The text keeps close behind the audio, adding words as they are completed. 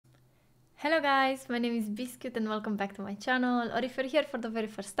Hello guys, my name is Biscuit and welcome back to my channel, or if you're here for the very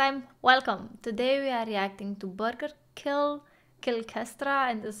first time, welcome! Today we are reacting to Burgerkill, Killchestra,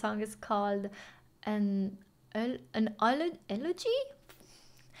 and the song is called an Elegy?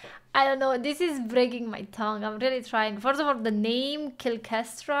 I don't know, this is breaking my tongue. I'm really trying. First of all, the name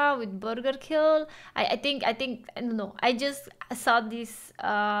Killchestra with Burgerkill. I don't know. I just saw these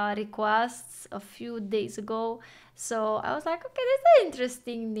requests a few days ago, so I was like, okay, that's an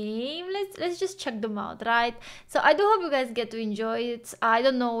interesting name. Let's just check them out, right? So I do hope you guys get to enjoy it. I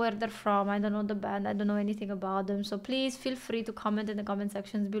don't know where they're from. I don't know the band. I don't know anything about them. So please feel free to comment in the comment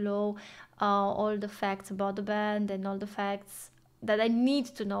sections below all the facts about the band and all the facts that I need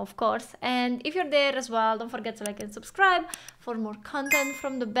to know, of course. And if you're there as well, don't forget to like and subscribe for more content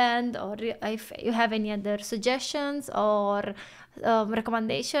from the band, or if you have any other suggestions or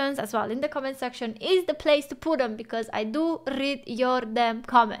recommendations as well, in the comment section is the place to put them, because I do read your damn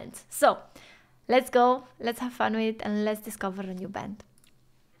comments. So let's go, let's have fun with it, and let's discover a new band.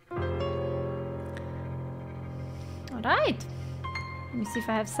 All right, let me see if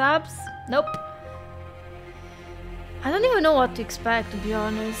I have subs. Nope. I don't even know what to expect, to be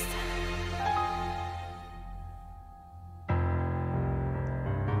honest.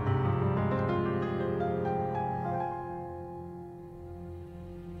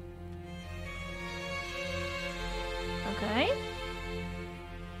 Okay.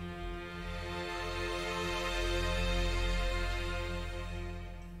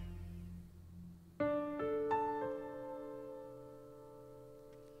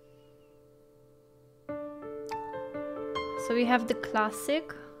 So we have the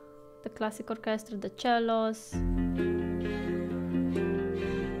classic orchestra, the cellos.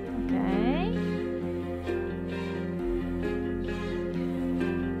 Okay.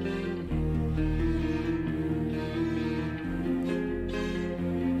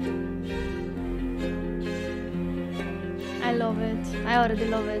 I love it. I already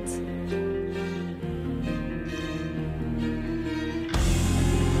love it.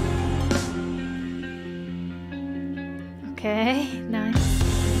 Okay, nice.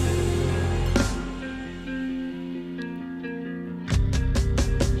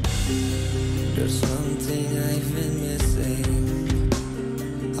 There's something I've been missing.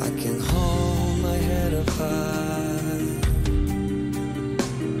 I can hold my head up high.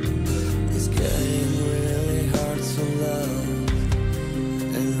 It's getting really hard to love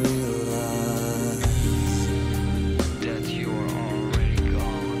and realize that you're already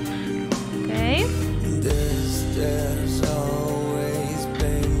gone. Okay. There's always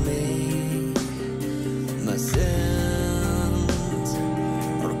been me. My sins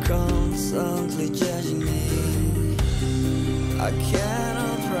are constantly judging me. I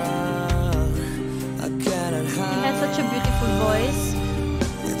cannot run, I cannot hide. He has such a beautiful voice.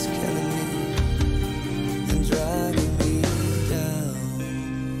 It's killing me and dragging me down.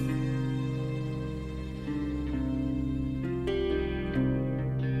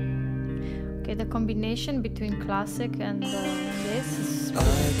 Okay, the combination between classic and this is I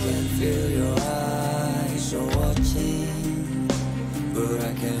can feel your eyes are watching, but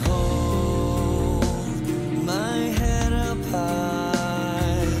I can hold my head up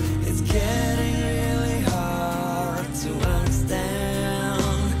high. It's getting really hard to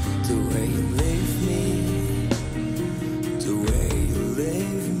understand the way you leave me, the way you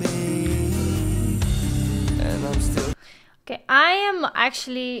leave me, and I'm still. okay.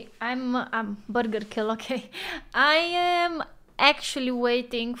 I'm Burgerkill. Okay, I am actually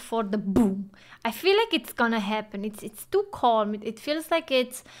waiting for the boom. I feel like it's gonna happen. It's too calm. It feels like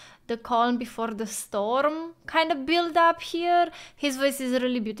it's the calm before the storm kind of build up here. His voice is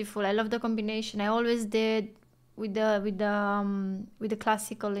really beautiful. I love the combination. I always did with the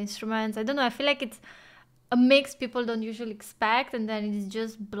classical instruments. I don't know. I feel like it's a mix people don't usually expect, and then it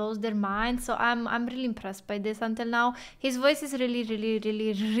just blows their mind. So I'm really impressed by this until now. His voice is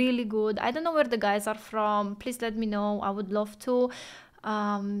really good. I don't know where the guys are from. Please let me know. I would love to.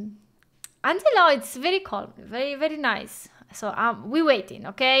 Until now, it's very calm, very nice. So we're waiting,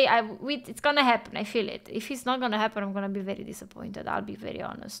 okay? It's gonna happen. I feel it. If it's not gonna happen, I'm gonna be very disappointed. I'll be very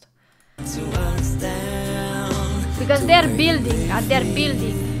honest. Because they're building. They're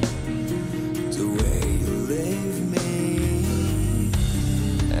building.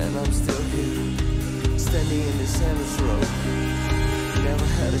 I'm still here, standing in the sandwich road. Never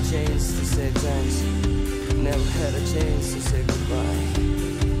had a chance to say thanks, never had a chance to say goodbye.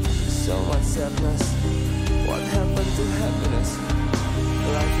 So much sadness, what happened to happiness?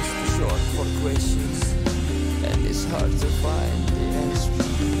 Life is too short for questions, and it's hard to find the answer.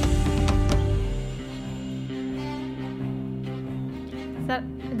 That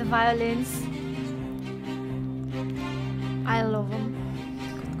The violins. I love them.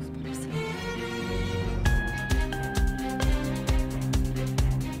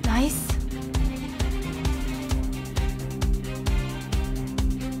 Nice.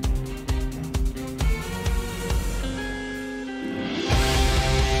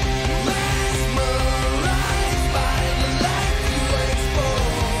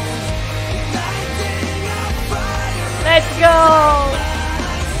 Let's go!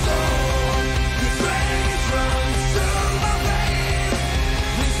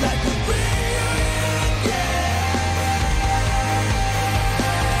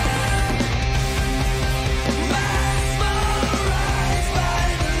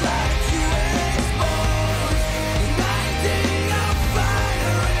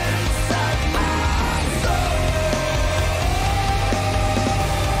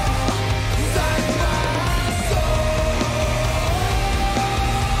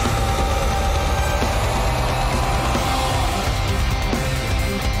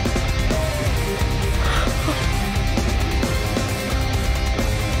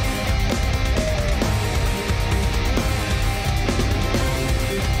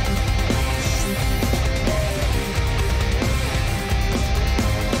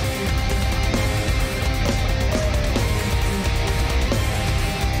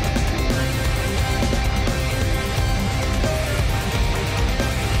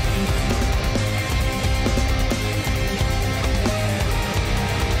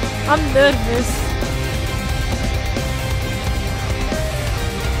 I'm nervous.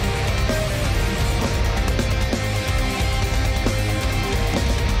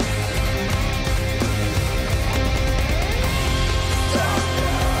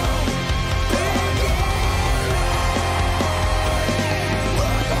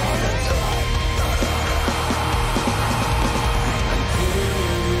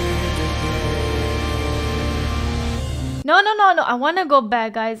 No, I want to go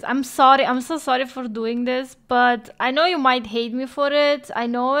back, guys. I'm sorry. I'm so sorry for doing this, but I know you might hate me for it. I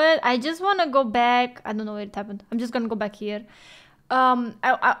know it. I just want to go back. I don't know where it happened. I'm just going to go back here.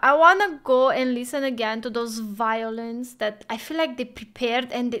 I want to go and listen again to those violins that I feel like they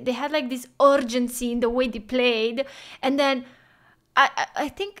prepared, and they had like this urgency in the way they played. And then I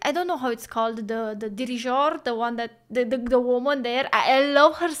think, I don't know how it's called, the dirigeur, the one that the woman there. I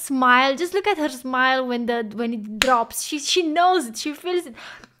love her smile. Just look at her smile when it drops. She knows it, she feels it.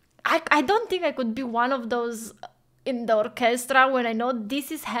 I don't think I could be one of those in the orchestra when I know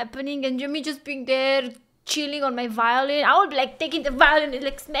this is happening and me just being there chilling on my violin. I would be like taking the violin and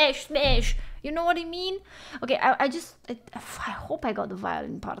like smash. You know what I mean? Okay, I hope I got the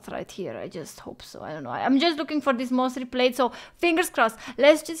violin part right here. I just hope so. I don't know. I'm just looking for this most replayed. So fingers crossed.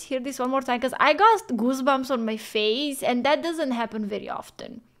 Let's just hear this one more time, because I got goosebumps on my face, and that doesn't happen very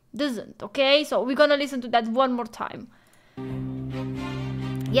often. Doesn't, okay? So we're gonna listen to that one more time.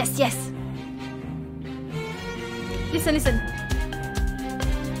 Yes. Listen.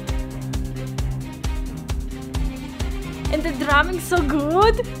 And the drumming's so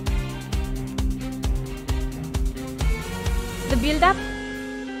good. The build up.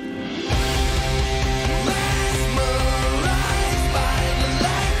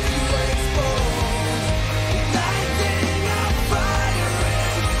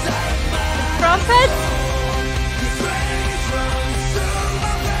 Trumpet.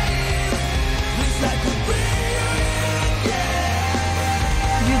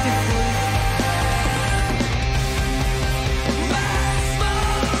 Beautiful.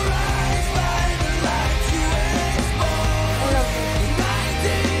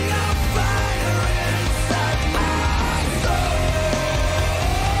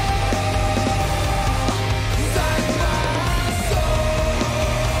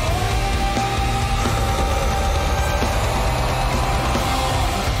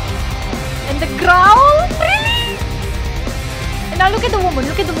 The growl? Really? And now look at the woman,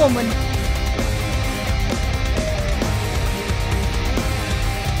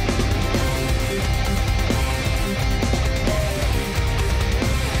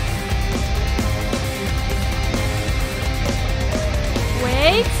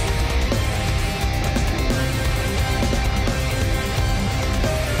 Wait.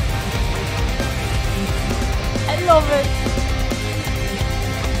 I love it.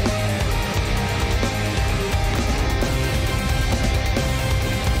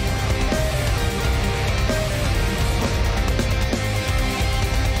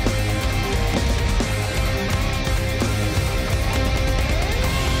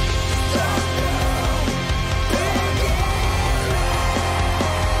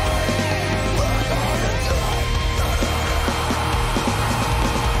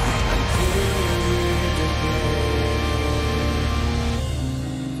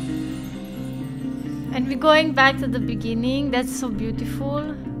 going back to the beginning, that's so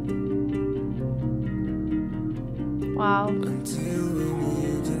beautiful. Wow.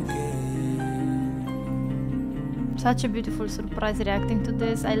 Such a beautiful surprise reacting to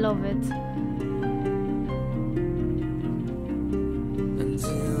this. I love it.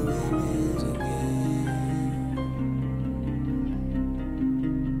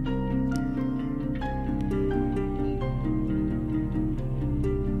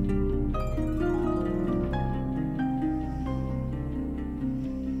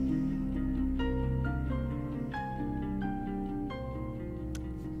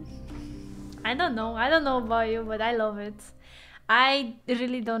 I don't know about you, but I love it. I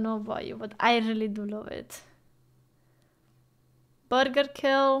really don't know about you, but I really do love it.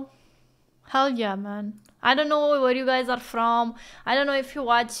 Burgerkill, hell yeah, man. I don't know where you guys are from. I don't know if you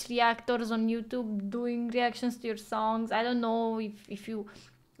watch reactors on YouTube doing reactions to your songs. I don't know if you,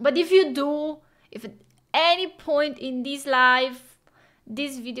 but if you do, if at any point in this live,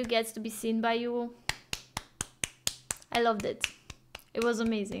 this video gets to be seen by you, I loved it. It was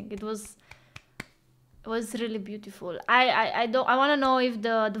amazing. It was really beautiful. I want to know if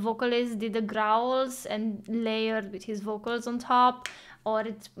the vocalist did the growls and layered with his vocals on top, or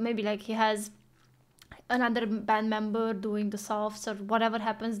it's maybe like he has another band member doing the softs, or whatever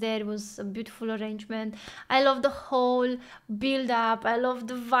happens there. It was a beautiful arrangement. I love the whole build up. I love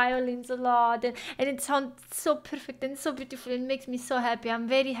the violins a lot, and it sounds so perfect and so beautiful. It makes me so happy. I'm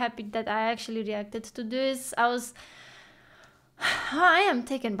very happy that I actually reacted to this. I am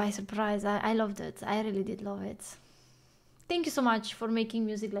taken by surprise. I loved it. I really did love it. Thank you so much for making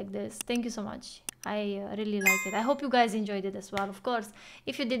music like this. Thank you so much. I really like it. I hope you guys enjoyed it as well, of course.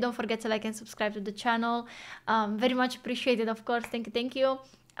 If you did, don't forget to like and subscribe to the channel. Very much appreciated, of course. Thank you.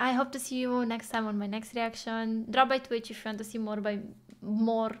 I hope to see you next time on my next reaction. Drop by Twitch if you want to see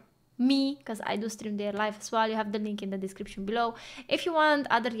more me, because I do stream there live as well. You have the link in the description below. If you want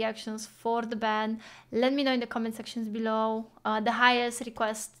other reactions for the band, let me know in the comment sections below. The highest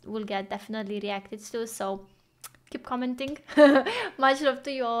request will get definitely reacted to, so keep commenting. Much love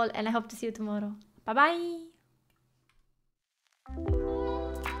to you all, and I hope to see you tomorrow. Bye bye.